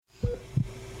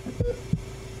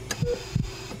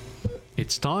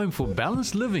It's time for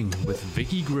Balanced Living with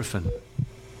Vicki Griffin.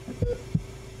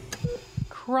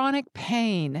 Chronic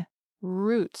pain,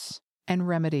 roots, and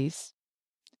remedies.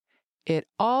 It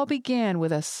all began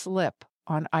with a slip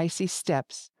on icy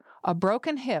steps, a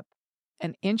broken hip,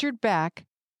 an injured back,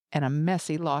 and a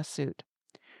messy lawsuit.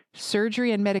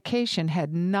 Surgery and medication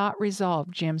had not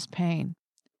resolved Jim's pain.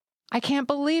 "I can't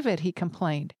believe it," he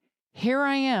complained. "Here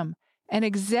I am, an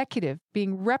executive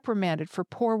being reprimanded for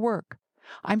poor work.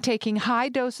 I'm taking high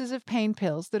doses of pain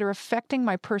pills that are affecting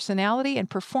my personality and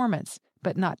performance,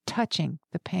 but not touching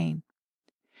the pain."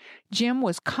 Jim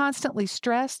was constantly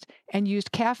stressed and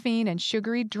used caffeine and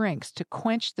sugary drinks to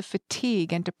quench the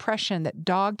fatigue and depression that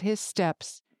dogged his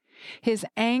steps. His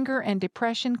anger and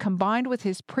depression, combined with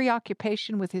his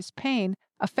preoccupation with his pain,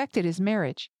 affected his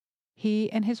marriage.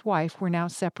 He and his wife were now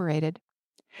separated.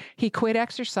 He quit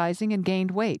exercising and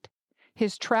gained weight.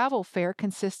 His travel fare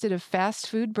consisted of fast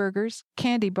food burgers,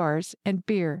 candy bars, and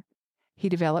beer. He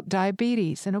developed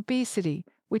diabetes and obesity,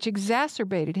 which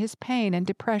exacerbated his pain and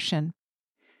depression.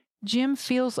 Jim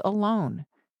feels alone,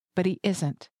 but he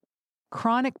isn't.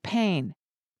 Chronic pain,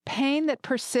 pain that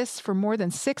persists for more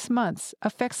than 6 months,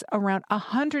 affects around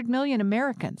 100 million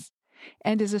Americans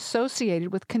and is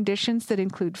associated with conditions that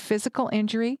include physical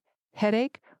injury,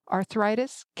 headache,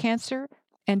 arthritis, cancer,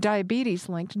 and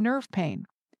diabetes-linked nerve pain.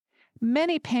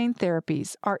 Many pain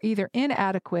therapies are either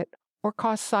inadequate or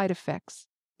cause side effects.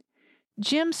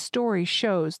 Jim's story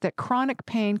shows that chronic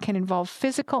pain can involve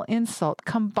physical insult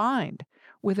combined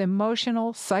with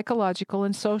emotional, psychological,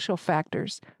 and social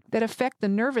factors that affect the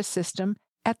nervous system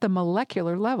at the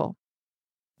molecular level.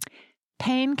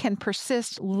 Pain can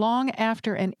persist long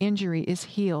after an injury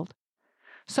is healed.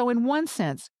 So in one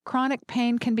sense, chronic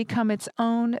pain can become its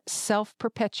own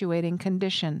self-perpetuating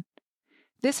condition.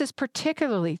 This is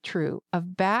particularly true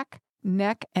of back,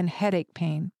 neck, and headache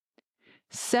pain.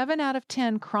 7 out of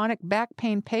 10 chronic back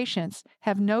pain patients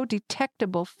have no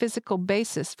detectable physical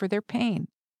basis for their pain.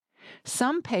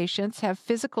 Some patients have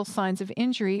physical signs of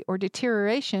injury or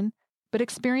deterioration, but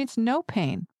experience no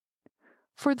pain.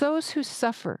 For those who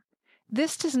suffer,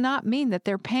 this does not mean that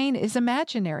their pain is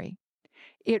imaginary.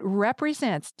 It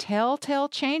represents telltale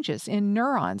changes in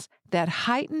neurons that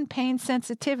heighten pain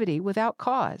sensitivity without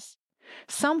cause,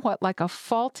 somewhat like a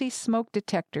faulty smoke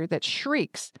detector that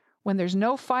shrieks when there's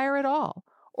no fire at all,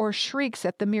 or shrieks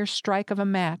at the mere strike of a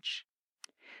match.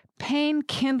 Pain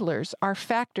kindlers are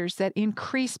factors that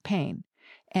increase pain,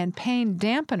 and pain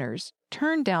dampeners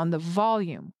turn down the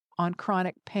volume on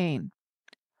chronic pain.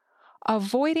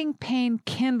 Avoiding pain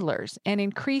kindlers and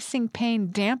increasing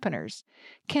pain dampeners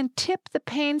can tip the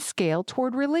pain scale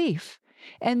toward relief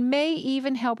and may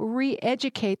even help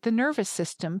re-educate the nervous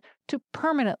system to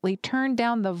permanently turn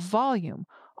down the volume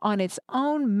on its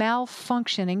own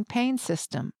malfunctioning pain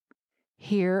system.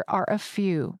 Here are a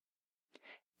few.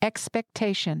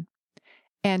 Expectation.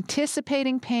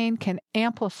 Anticipating pain can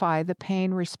amplify the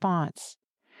pain response.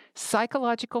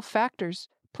 Psychological factors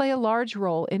play a large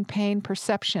role in pain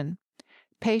perception.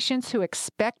 Patients who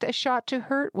expect a shot to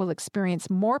hurt will experience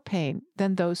more pain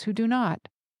than those who do not.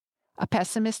 A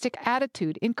pessimistic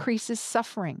attitude increases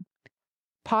suffering.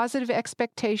 Positive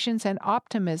expectations and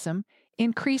optimism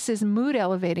increases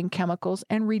mood-elevating chemicals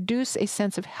and reduce a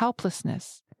sense of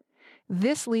helplessness.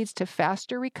 This leads to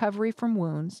faster recovery from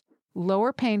wounds,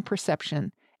 lower pain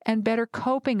perception, and better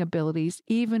coping abilities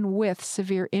even with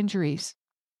severe injuries.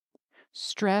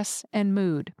 Stress and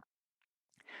mood.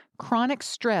 Chronic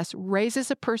stress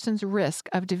raises a person's risk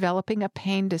of developing a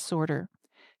pain disorder.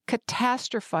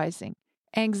 Catastrophizing,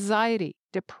 anxiety,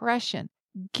 depression,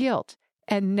 guilt,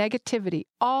 and negativity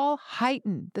all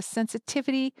heighten the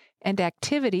sensitivity and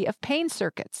activity of pain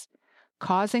circuits,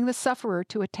 causing the sufferer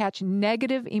to attach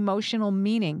negative emotional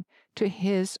meaning to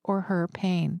his or her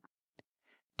pain.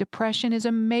 Depression is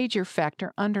a major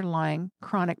factor underlying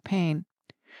chronic pain.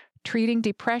 Treating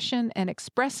depression and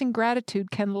expressing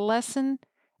gratitude can lessen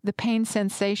the pain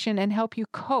sensation and help you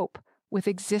cope with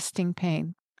existing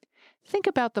pain. Think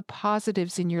about the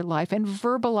positives in your life and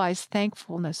verbalize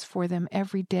thankfulness for them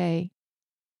every day.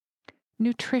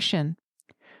 Nutrition.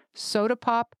 Soda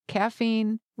pop,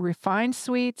 caffeine, refined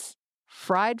sweets,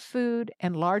 fried food,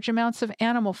 and large amounts of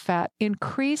animal fat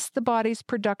increase the body's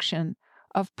production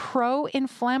of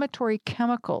pro-inflammatory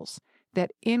chemicals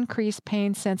that increase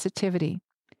pain sensitivity.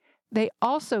 They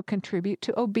also contribute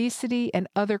to obesity and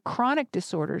other chronic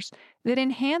disorders that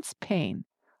enhance pain,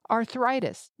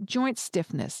 arthritis, joint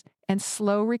stiffness, and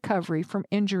slow recovery from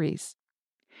injuries.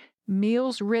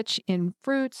 Meals rich in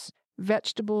fruits,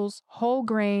 vegetables, whole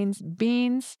grains,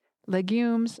 beans,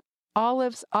 legumes,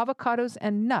 olives, avocados,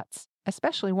 and nuts,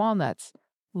 especially walnuts,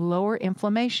 lower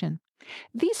inflammation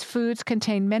These foods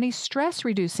contain many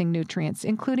stress-reducing nutrients,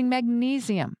 including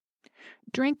magnesium.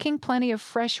 Drinking plenty of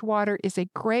fresh water is a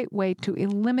great way to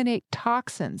eliminate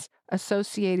toxins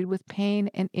associated with pain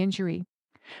and injury.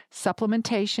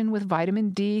 Supplementation with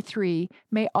vitamin D3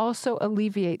 may also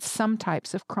alleviate some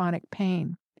types of chronic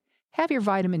pain. Have your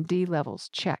vitamin D levels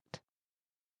checked.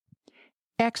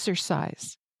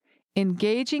 Exercise.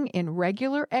 Engaging in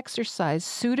regular exercise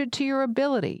suited to your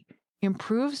ability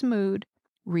improves mood,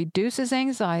 reduces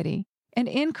anxiety, and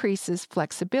increases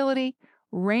flexibility,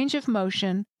 range of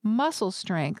motion, muscle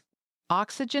strength,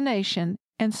 oxygenation,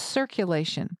 and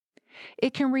circulation.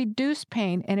 It can reduce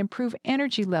pain and improve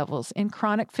energy levels in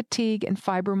chronic fatigue and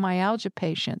fibromyalgia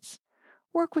patients.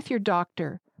 Work with your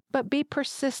doctor, but be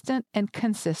persistent and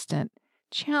consistent.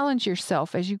 Challenge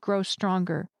yourself as you grow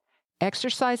stronger.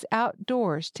 Exercise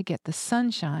outdoors to get the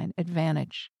sunshine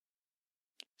advantage.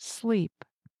 Sleep.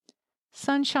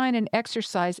 Sunshine and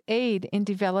exercise aid in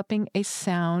developing a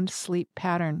sound sleep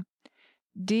pattern.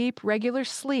 Deep, regular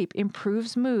sleep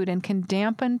improves mood and can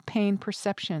dampen pain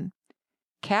perception.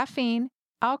 Caffeine,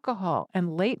 alcohol,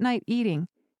 and late-night eating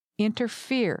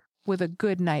interfere with a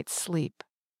good night's sleep.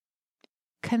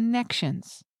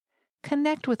 Connections.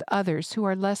 Connect with others who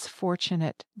are less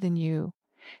fortunate than you.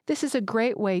 This is a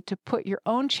great way to put your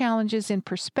own challenges in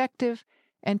perspective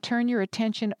and turn your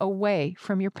attention away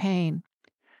from your pain.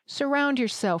 Surround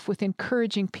yourself with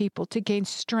encouraging people to gain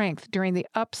strength during the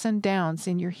ups and downs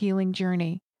in your healing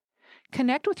journey.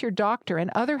 Connect with your doctor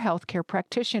and other healthcare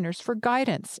practitioners for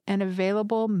guidance and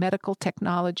available medical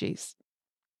technologies.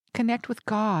 Connect with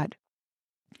God.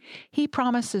 He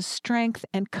promises strength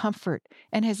and comfort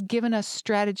and has given us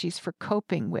strategies for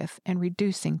coping with and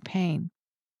reducing pain.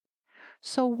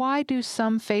 So why do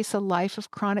some face a life of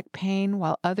chronic pain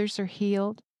while others are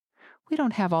healed? We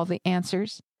don't have all the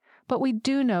answers, but we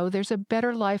do know there's a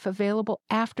better life available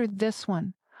after this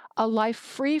one, a life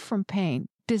free from pain,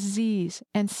 disease,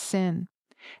 and sin.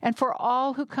 And for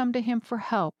all who come to Him for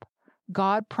help,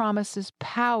 God promises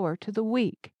power to the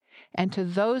weak, and to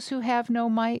those who have no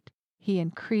might, He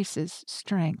increases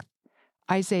strength.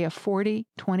 Isaiah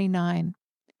 40:29.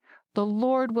 The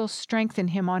Lord will strengthen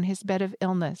him on his bed of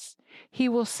illness. He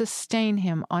will sustain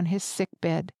him on his sick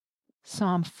bed.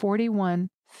 Psalm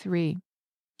 41:3.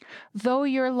 Though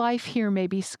your life here may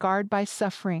be scarred by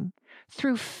suffering,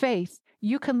 through faith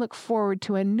you can look forward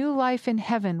to a new life in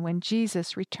heaven when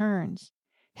Jesus returns.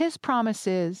 His promise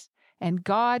is, and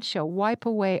God shall wipe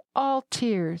away all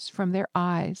tears from their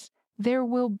eyes. There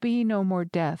will be no more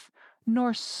death,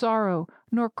 nor sorrow,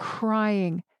 nor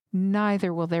crying,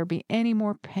 neither will there be any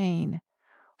more pain,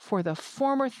 for the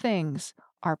former things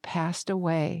are passed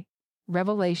away.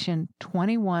 Revelation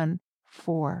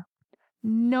 21:4.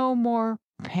 No more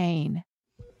pain.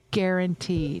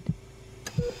 Guaranteed.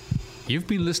 You've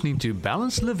been listening to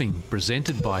Balanced Living,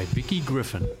 presented by Vicki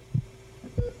Griffin.